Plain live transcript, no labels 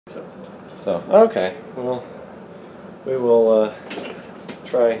So, okay, well, we will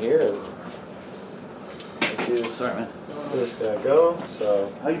try here and see this guy go.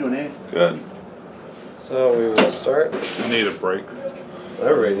 So, how you doing, Andy? Good. So we will start. I need a break.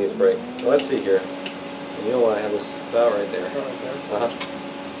 Everybody needs a break. Well, let's see here. You'll want to have this valve right there.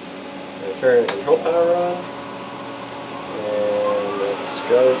 And turn the control power on. And let's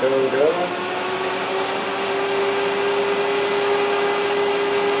go, go, go.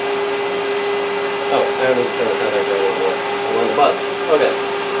 Oh, I don't need to turn the contactor on anymore. I'm on the bus. Okay.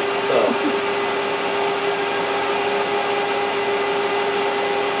 So.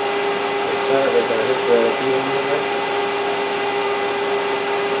 Let's start with our history here.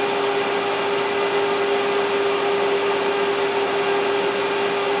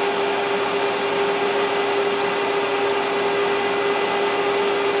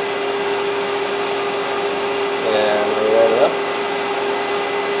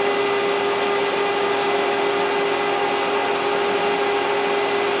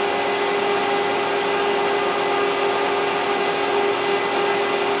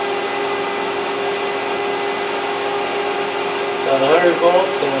 About 100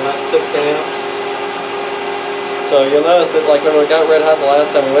 volts and about 6 amps. So you'll notice that, like when we got red hot the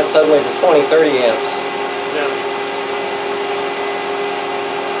last time, we went suddenly to 20, 30 amps. Yeah.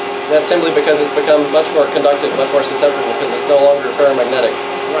 That's simply because it's become much more conductive, much more susceptible, because it's no longer ferromagnetic.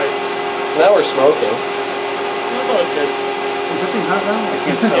 Right. Now we're smoking. That's always good. Is that thing hot now? I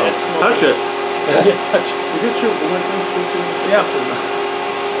can't tell. Yeah, it's smoking. Touch it. Yeah, touch it. Is it true? Yeah.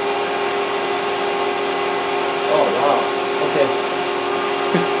 Oh wow. Okay.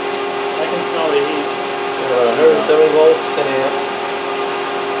 I can smell the heat. 170 volts, 10 amps.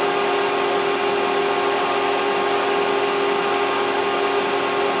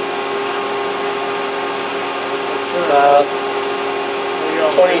 About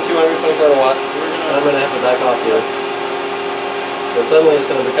 2200, 2400 watts. I'm going to have to back off here. But suddenly it's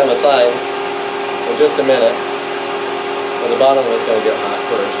going to become a sine in just a minute. And the bottom of it's going to get hot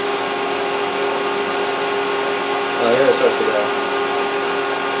first. Here it starts to go.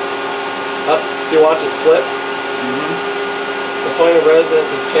 Up, so you watch it slip. The point of resonance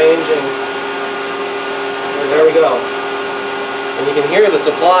is changing. There we go. And you can hear the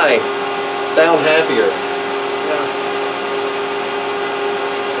supply sound happier. Yeah.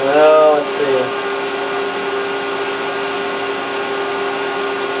 Well, let's see.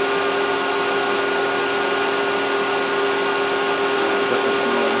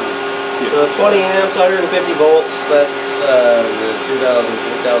 So 20 amps, 150 volts, that's the 3,000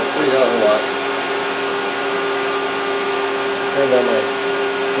 watts. Turn down my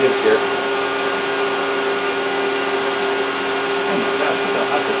fuse here. Oh my gosh, look how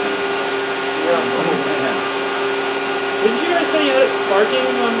hot this is. Yeah. Oh man. Didn't you guys say you had it sparking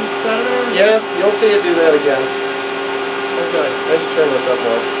on Saturday? Yeah, you'll see it do that again. Okay. I should turn this up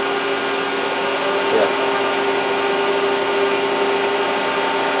more. Yeah.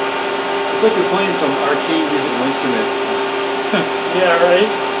 It's like you're playing some arcade musical instrument. Yeah, right?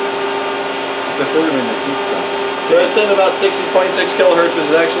 The theorem in the key stuff. So it's at about 60.6 kilohertz, which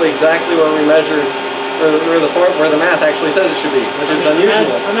is actually exactly where we measured, where the math actually says it should be, which is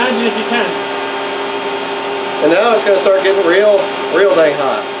unusual. Imagine if you can. And now it's going to start getting real dang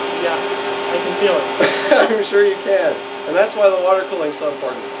hot. Yeah, I can feel it. I'm sure you can. And that's why the water cooling is so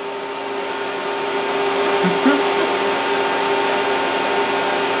important.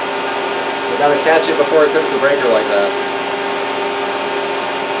 You gotta catch it before it trips the breaker like that.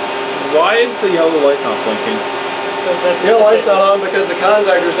 Why is the yellow light not blinking? The yellow light's not on because the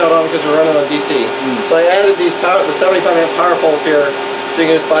contactor's not on because we're running on DC. So I added these the 75 amp power poles here so you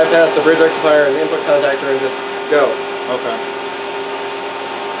can just bypass the bridge rectifier and the input contactor and just go. Okay.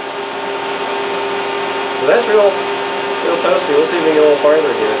 So that's real toasty. We'll see if we can get a little farther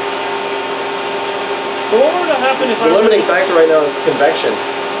here. So what would happen if The limiting factor right now is convection.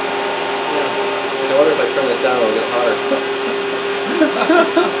 I wonder if I turn this down, it'll get hotter.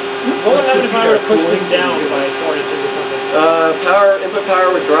 What would happen if I were to push this down by 4 inches or something? Input power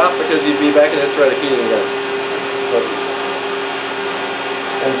would drop because you'd be back in hysteretic heating again.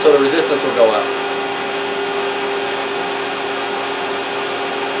 And so the resistance will go up.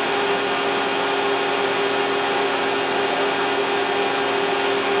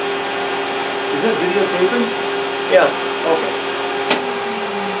 Is that videotaping? Yeah. Okay.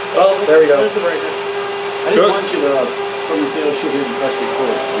 Oh, there we go. There's the breaker. I didn't want you to, somebody say, oh shit, here's the press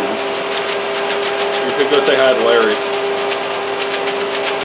record, you know? You could go say hi to Larry.